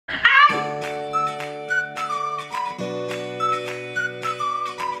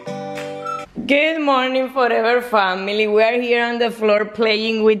Good morning, Forever family. We are here on the floor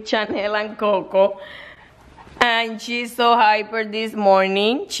playing with Chanel and Coco. And she's so hyper this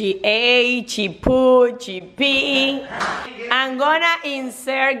morning. She ate, she pooped, she peed. I'm gonna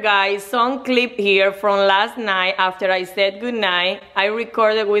insert, guys, some clip here from last night after I said goodnight. I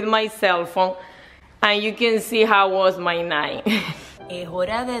recorded with my cell phone. And you can see how was my night. Es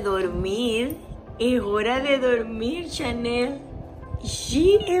hora de dormir. Es hora de dormir, Chanel.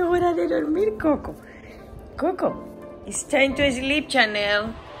 Sí, es hora de dormir, Coco. Coco, it's time to sleep,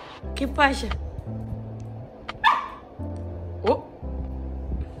 Chanel. ¿Qué pasa? Oh.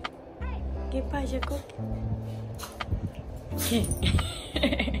 ¿Qué pasa, Coco? ¿Qué?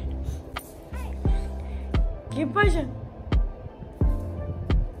 ¿Qué pasa?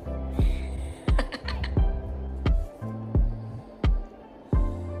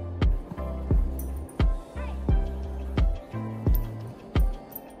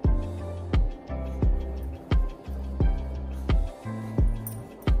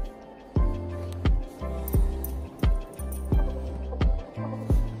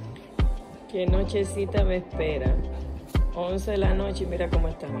 Qué nochecita me espera. 11 de la noche y mira cómo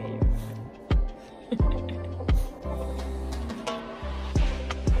están ellos.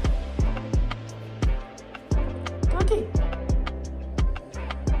 Aquí.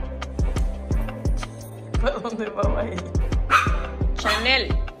 ¿Para dónde va a ir?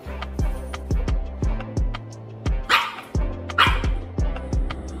 Chanel.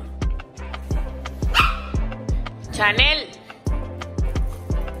 Chanel.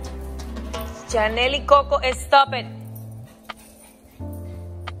 Chanel y Coco, stop it.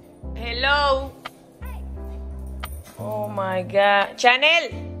 Hello. Oh my God.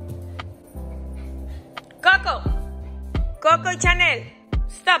 Chanel. Coco. Coco y Chanel.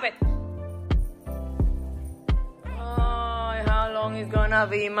 Stop it. Oh, how long is gonna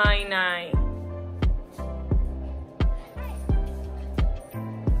be my night?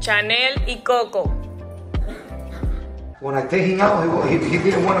 Chanel y Coco. When I take him out, he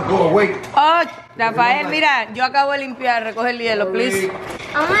didn't want to go away. Oh, Rafael, mira, yo acabo de limpiar, recoge el hielo, please.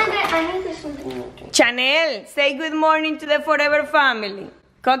 I need something to drink. Chanel, say good morning to the Forever family.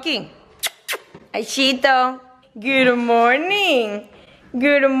 Coqui. Aichito. Good morning.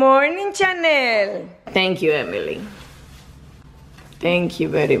 Good morning, Chanel. Thank you, Emily. Thank you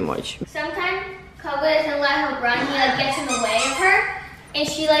very much. Sometimes Coco doesn't let her run. He like gets in the way of her, and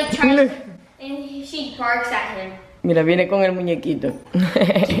she like tries and she barks at him. Mira, viene con el muñequito.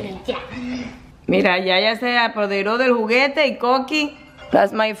 Mira, ya se apoderó del juguete y Coqui.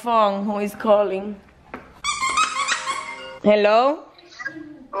 That's my phone. Who is calling? Hello?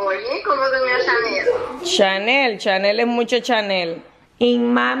 Oye, ¿cómo te llamas, Chanel? Chanel es mucho Chanel.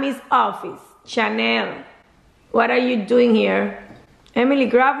 In Mommy's office. Chanel, what are you doing here? Emily,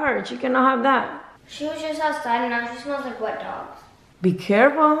 grab her. She cannot have that. She was just outside, and now she smells like wet dogs. Be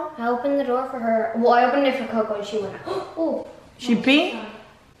careful. I opened the door for her. Well, I opened it for Coco, and she went, oh. She pee?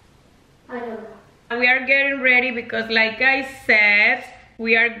 I don't know. We are getting ready because, like I said,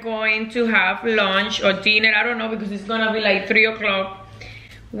 we are going to have lunch or dinner. I don't know because it's gonna be like 3 o'clock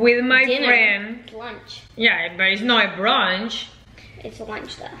with my friend. It's lunch. Yeah, but it's not a brunch. It's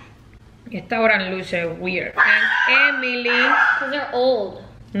lunch though. Esta hora en luce es weird. And Emily. Because they're old.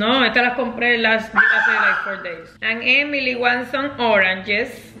 No, estas las compré hace like 4 days. And Emily wants some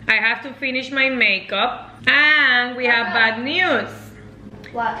oranges. I have to finish my makeup. And we have bad news.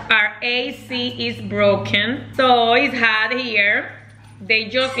 What? Our AC is broken. So it's hot here. They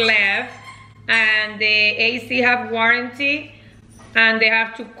just left. And the AC have warranty. And they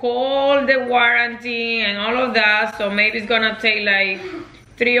have to call the warranty and all of that. So maybe it's gonna take like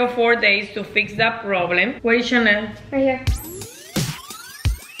 3 or 4 days to fix that problem. Where is Chanel? Right here.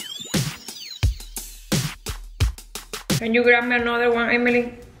 Can you grab me another one,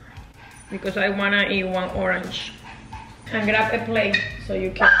 Emily? Because I wanna eat one orange. And grab a plate so you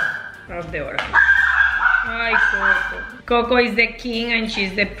can have the orange. Hi, Coco. Coco is the king and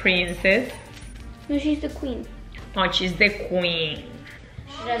she's the princess. No, she's the queen. Oh, she's the queen.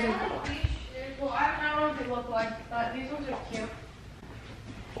 She doesn't belong. Well, I don't know what they look like, but these ones are cute.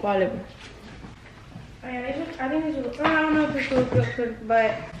 ¿Cuál? Oh, yeah, I think these look, I don't know if this looks good,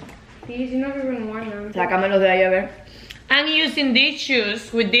 but these, you never even worn them. Sácamelos de ahí a ver. I'm using these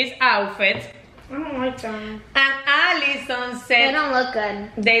shoes with this outfit. I don't like them. And Allison said They don't look good.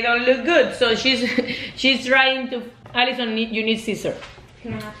 they don't look good. So she's trying to. Allison, you need scissors.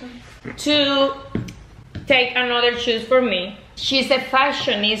 Can I have them? To take another shoes for me. She's a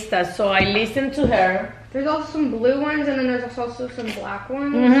fashionista, so I listen to her. There's also some blue ones, and then there's also some black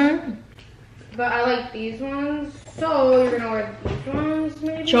ones. but I like these ones. So you're gonna wear these ones,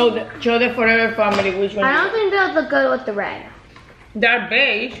 maybe? Show the Forever family which one. I don't think they'll look good with the red. They're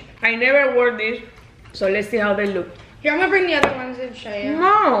beige. I never wore this, so let's see how they look. Here, I'm gonna bring the other ones and show you.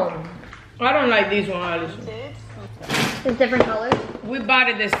 No, I don't like this one, Allison. It's different colors. We bought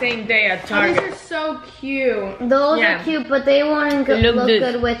it the same day at Oh, Target. these are so cute. Those Yeah. are cute, but they won't Look look this.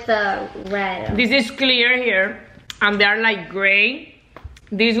 good with the red. This is clear here, and they're like gray.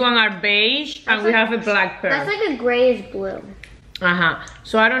 These one are beige, and we have a black pair. That's like a grayish blue.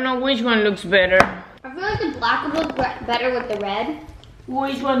 So I don't know which one looks better. I feel like the black would look better with the red.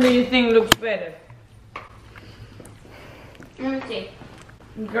 Which one do you think looks better? Let me see.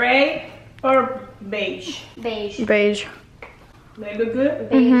 Gray or beige? Beige. Beige. They look good?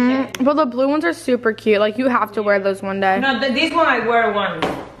 Mm-hmm. But the blue ones are super cute. Like, you have to wear those one day. No, this one I wear once.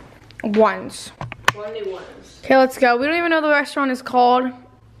 Once. Only once. Okay, let's go. We don't even know the restaurant is called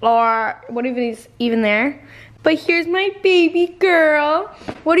or what even is even there. But here's my baby girl.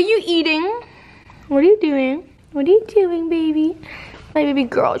 What are you eating? What are you doing? What are you doing, baby? My baby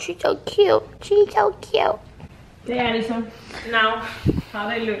girl, she's so cute. She's so cute. Okay, Allison. Now, how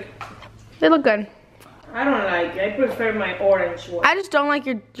they look? They look good. I don't like it. I prefer my orange one. I just don't like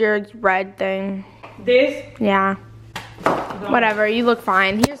your red thing. This? Yeah. Whatever, you look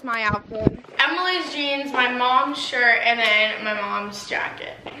fine. Here's my outfit. Emily's jeans, my mom's shirt, and then my mom's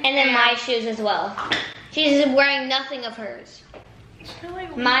jacket. And then my shoes as well. She's wearing nothing of hers.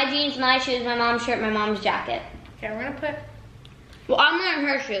 My jeans, my shoes, my mom's shirt, my mom's jacket. Okay, we're gonna put... Well, I'm wearing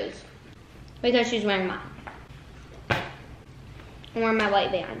her shoes because she's wearing mine. I'm wearing my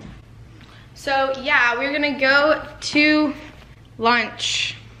white band. So, yeah, we're gonna go to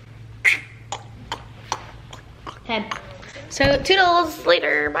lunch. Okay. So, toodles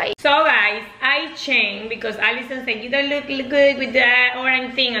later, bye. So guys, I changed because Allison said you don't look good with the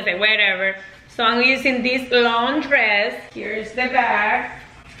orange thing. I said whatever. So I'm using this long dress. Here's the bag.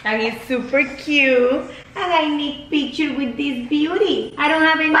 And it's super cute. And I need picture with this beauty. I don't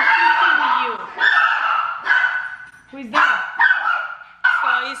have any picture with you. Who is that?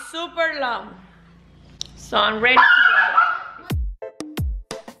 So it's super long. So I'm ready to go.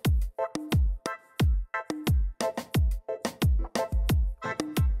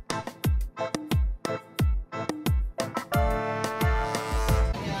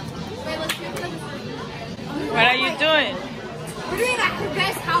 What are you doing? We're doing like the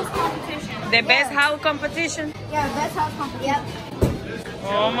best house competition. The best house competition? Yeah, the best house competition. Yep.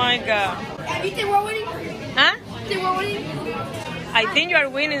 Oh my god. And you think we're winning? Huh? You think we're winning? I think you are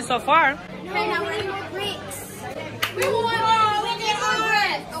winning so far. Hey, now we're winning bricks. We won. We did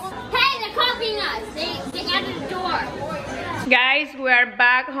ours. Hey, they're copying us. They added the door. Guys, we are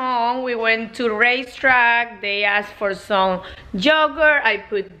back home. We went to racetrack. They asked for some yogurt. I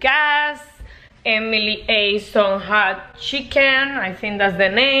put gas. Emily ate some hot chicken. I think that's the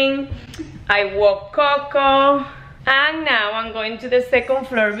name. I walked Coco. And now I'm going to the second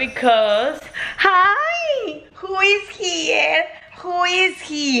floor because... Hi! Who is here? Who is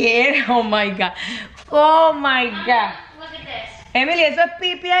here? Oh my god. Oh my god. Look at this. Emily, ¿eso es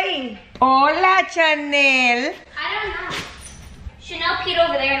pipi ahí? Hola, Chanel. I don't know. Chanel peed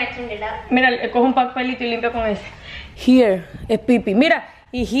over there and I cleaned it up. Mira, coge un papelito y limpia con ese. Here, es pipi. Mira,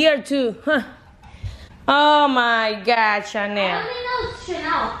 y here too. Huh. Oh my god, Chanel. I only know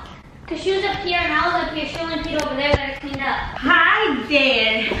Chanel. Because she was up here and I was up here. She only peed over there that I cleaned up. Hi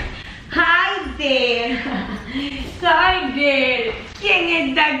there. Hi there. Hi there. ¿Quién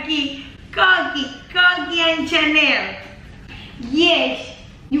está aquí? Coqui and Chanel. Yes,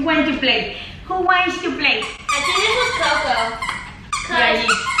 you want to play. Who wants to play? I think this was Coco. Yeah,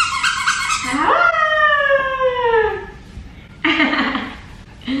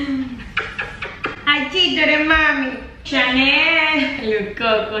 Achito de mami. Chanel. Look,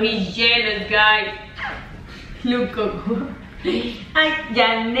 Coco, he's jealous, guys. Look, Coco. Ay,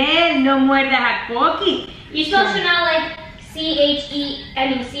 Chanel, no muerdas a Coqui. You spell Chanel like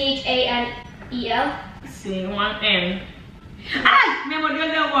C-H-A-N-E-L? Sí, one N. ¡Ay! Me mordió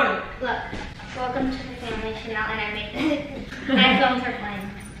el dedo gordo. Look, welcome to the family, Chanel, and I made this. And I filmed her playing.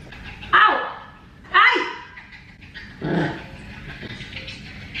 ¡Au! ¡Ay!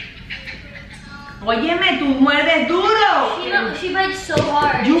 Óyeme, tú muerdes duro. She bites so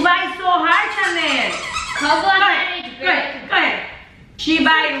hard. You bite so hard, Chanel. Coco, Go ahead. Go ahead. She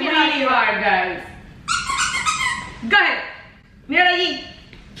bites really hard, guys. Go ahead. Mira allí.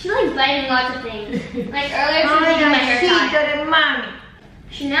 She likes biting lots of things. Like earlier, she was eating my hair tie. de mami.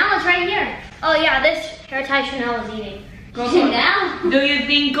 Chanel is right here. Oh yeah, this hair tie Chanel is eating. Coco, Chanel? do you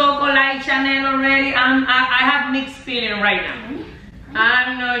think Coco likes Chanel already? I have mixed feeling right now.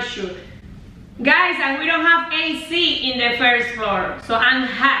 I'm not sure. Guys, and we don't have AC in the first floor, so I'm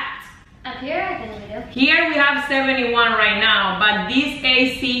hot. Up here, I think we do. Here we have 71 right now, but this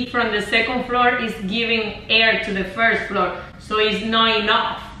AC from the second floor is giving air to the first floor, so it's not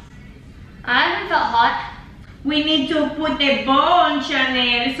enough. I haven't felt hot. We need to put a bow on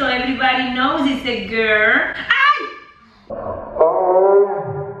Chanel so everybody knows it's a girl. ¡Ay!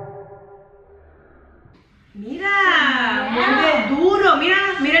 Mira, muerde duro,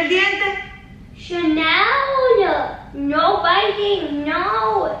 mira, mira el diente. Chanel! No biting!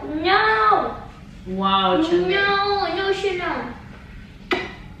 No! No! Wow, Chanel. No, Chanel.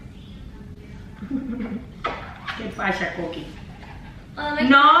 ¿Qué pasa, Coqui? Like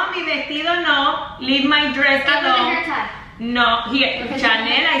No, mi vestido no. Leave my dress the hair alone. tie. No, here,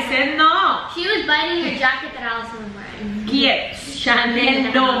 Chanel, I said no. She was biting your jacket that Allison was wearing. Here,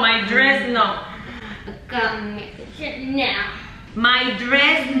 Chanel, no, my dress no. Now. My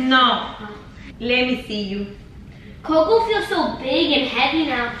dress no. Let me see you. Coco feels so big and heavy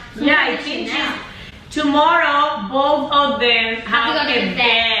now. Yeah, I think tomorrow both of them have to go to a the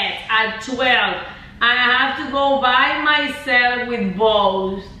bed at 12. And I have to go by myself with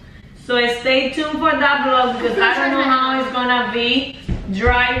bows. So stay tuned for that vlog because I don't know how it's gonna be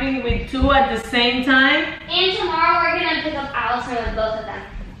driving with two at the same time. And tomorrow we're gonna pick up Allison with both of them.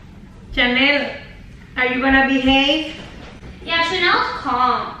 Chanel, are you gonna behave? Yeah, Chanel's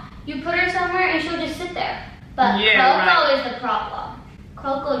calm. You put her somewhere and she'll just sit there. But Yeah, Coco right. is the problem.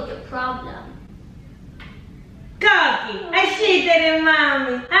 Coco's the problem. Coqui, agítate,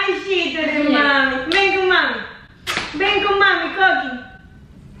 mami. Agítate, mami. Ven con mami. Ven con mami, Coqui.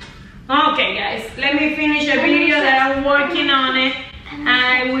 Okay, guys, let me finish a video that I'm working on it.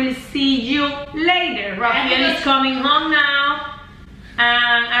 I will see you later. Rafael is coming home now.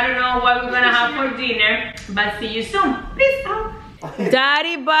 And I don't know what we're gonna have for dinner, but see you soon. Peace out.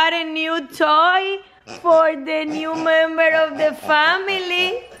 Daddy bought a new toy for the new member of the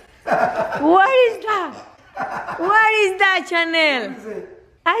family. What is that? What is that, Chanel?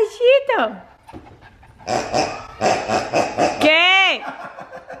 Achito. ¿Qué?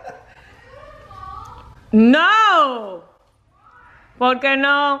 No. ¿Por qué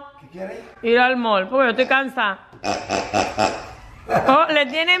no? ¿Qué quieres? Ir al mall, porque yo estoy cansada. Oh, ¿le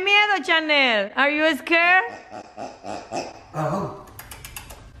tiene miedo, Chanel? Are you scared? Ajá.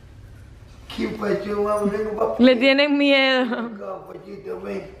 ¿Qué pasó, mami? Vengo, papá. Le tienen miedo. Venga, pachito,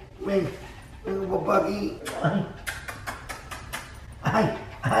 ven. Vengo, papá, aquí.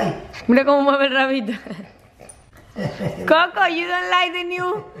 Ay. Mira cómo mueve el rabito. Coco, you don't like the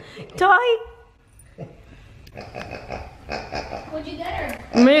new toy? What'd you get her?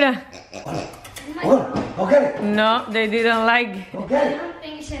 Mira. Go get it. No, they didn't like it. Go get I it. don't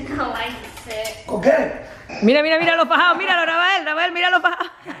think Chanel likes it. Go get it. Mira los fajados, míralo, Rafael, mira los fajados.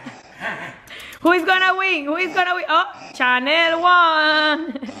 Who is gonna win? Who is gonna win? Oh, Chanel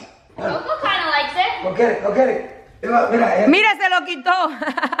won. Coco kind of likes it. Go get it. Mira, Mira, se lo quitó.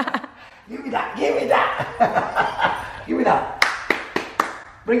 Give me that. Give me that.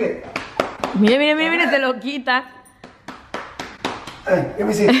 Bring it. Mira, se lo quita. Hey, let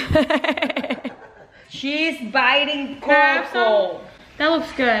me see. She's biting Coco. That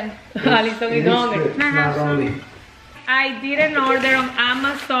looks good. Alison is hungry. It's not only. I did an order on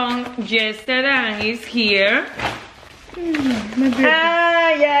Amazon yesterday and it's here.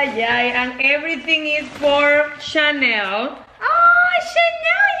 And everything is for Chanel. Oh,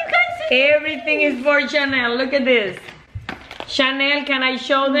 Chanel, you guys are Everything is for Chanel. Look at this. Chanel, can I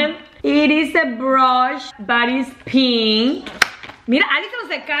show them? It is a brush, but it's pink. Mira, Alison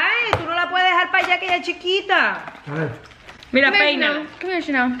se cae. Tú no la puedes dejar para allá que ella es chiquita. Mira, peínala. Come here,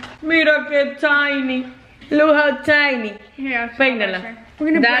 Chanel. Mira qué tiny. Look how tiny. Here, Peínala.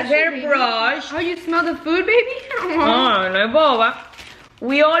 We're gonna That's brush it, her baby. brush. Oh, you smell the food, baby? Oh, no es boba.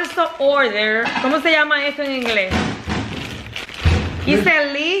 We also order, ¿cómo se llama esto en inglés? It's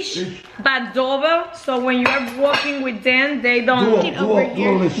a leash, but double, so when you are walking with them, they don't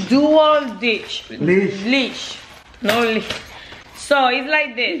dual dish. Leash. No leash. So it's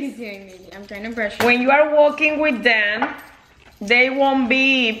like this. I'm trying to brush. When you are walking with them, they won't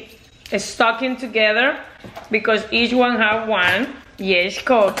be sticking together because each one have one. Yes,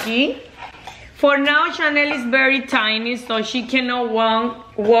 Coqui. For now, Chanel is very tiny, so she cannot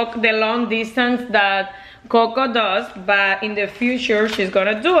walk the long distance that Coco does, but in the future, she's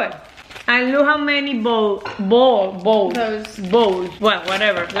gonna do it. And look how many balls, well,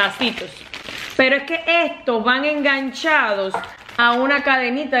 whatever, lacitos. Pero es que estos van enganchados a una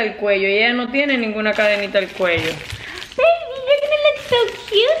cadenita del cuello y ella no tiene ninguna cadenita del cuello. Baby, you're gonna look so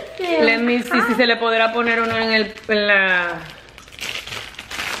cute soon. Let me see si se le podrá poner uno en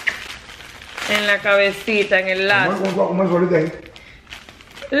En la cabecita, en el lazo. Vamos a comer solita ahí.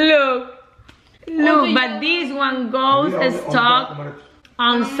 Look, but this one goes stuck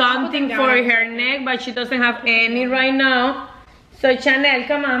on something for her neck, but she doesn't have any right now. So Chanel,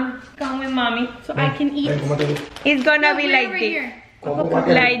 come with mommy, so I can eat. It's gonna be like this,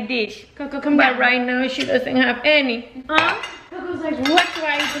 like this. Coco, come But down. right now she doesn't have any. Huh? Coco's like, what's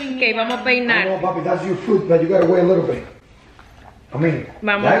why are you putting me Okay, down? vamos a peinar. No, papi, that's your fruit, but you gotta wait a little bit. I mean,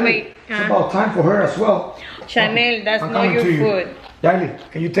 Vamos a Yaeli, wait. it's about time for her as well. Chanel, that's I'm not coming your to you. food.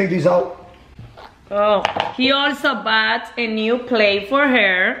 Yaeli, can you take these out? Oh, he also bought a new plate for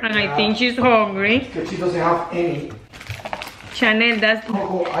her, and I think she's hungry. Because she doesn't have any. Chanel, that's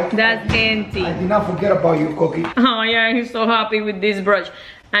Coco, empty. I did not forget about you, Cookie. Oh yeah, he's so happy with this brush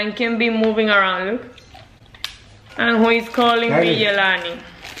and can be moving around. Look, and who is calling me Yelani?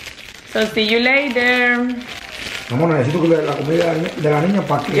 So see you later. Amor, necesito que la comida de la niña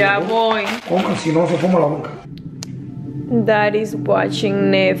para que Ya voy. coman, si no se fuma la boca. Dad is watching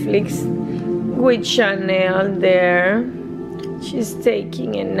Netflix with Chanel there. She's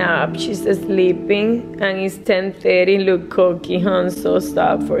taking a nap. She's sleeping, and it's 10:30. Look, Cookie, I'm so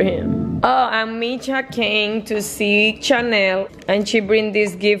sad for him. Oh, and Micha came to see Chanel, and she bring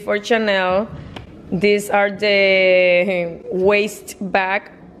this gift for Chanel. These are the waist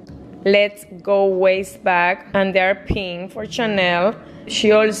bag. Let's Go waist bag, and they are pink for Chanel.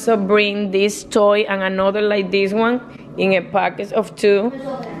 She also bring this toy and another like this one in a package of 2.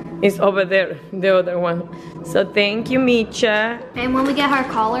 It's over there, the other one. So thank you, Micha. And when we get her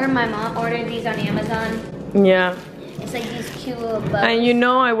collar, my mom ordered these on Amazon. Yeah. It's like these cute little bows. And you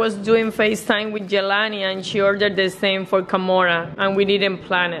know, I was doing FaceTime with Jelani, and she ordered the same for Kamora, and we didn't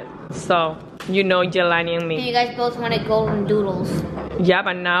plan it. So, you know, Jelani and And me. you guys both wanted golden doodles. Yeah,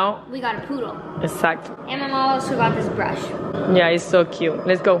 but now, We got a poodle. exactly. And my mom also got this brush. Yeah, it's so cute.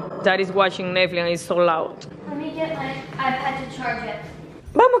 Let's go. Dad is watching Netflix, and it's so loud. Let me get my iPad to charge it.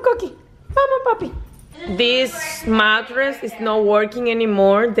 Vamos, Cookie. Vamos, papi. This mattress is not working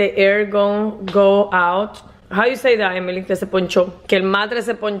anymore. The air go out. How you say that, Emily? Que se ponchó. Que el mattress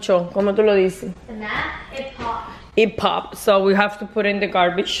se ponchó. ¿Cómo tú lo dices? And that, it popped. It popped, so we have to put it in the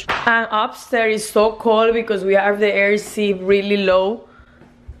garbage. And upstairs is so cold because we have the AC really low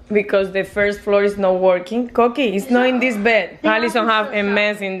because the first floor is not working. Cookie, it's not in this bed. Allison have a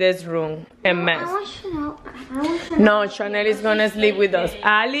mess in this room. A mess. I want you to know. No, Chanel is gonna sleep with us.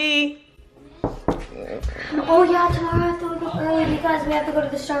 Ali! Oh yeah, tomorrow I have to wake up early because we have to go to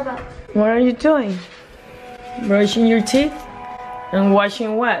the Starbucks. What are you doing? Brushing your teeth? And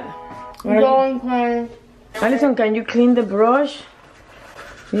washing what? Allison, can you clean the brush?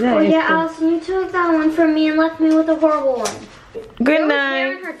 Mira Oh yeah, esto. Allison, you took that one from me and left me with a horrible one. Good It was there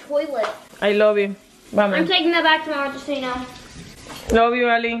night. in her toilet. I love you. I'm Vamos. taking that back tomorrow, just so you know. Love you,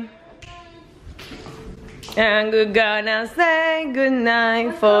 Ali. And we're gonna say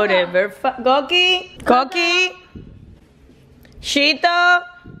goodnight forever. Goki, Goki, Shito.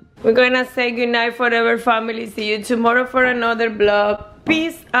 We're gonna say goodnight forever, family. See you tomorrow for another vlog.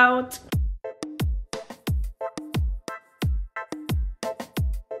 Peace out.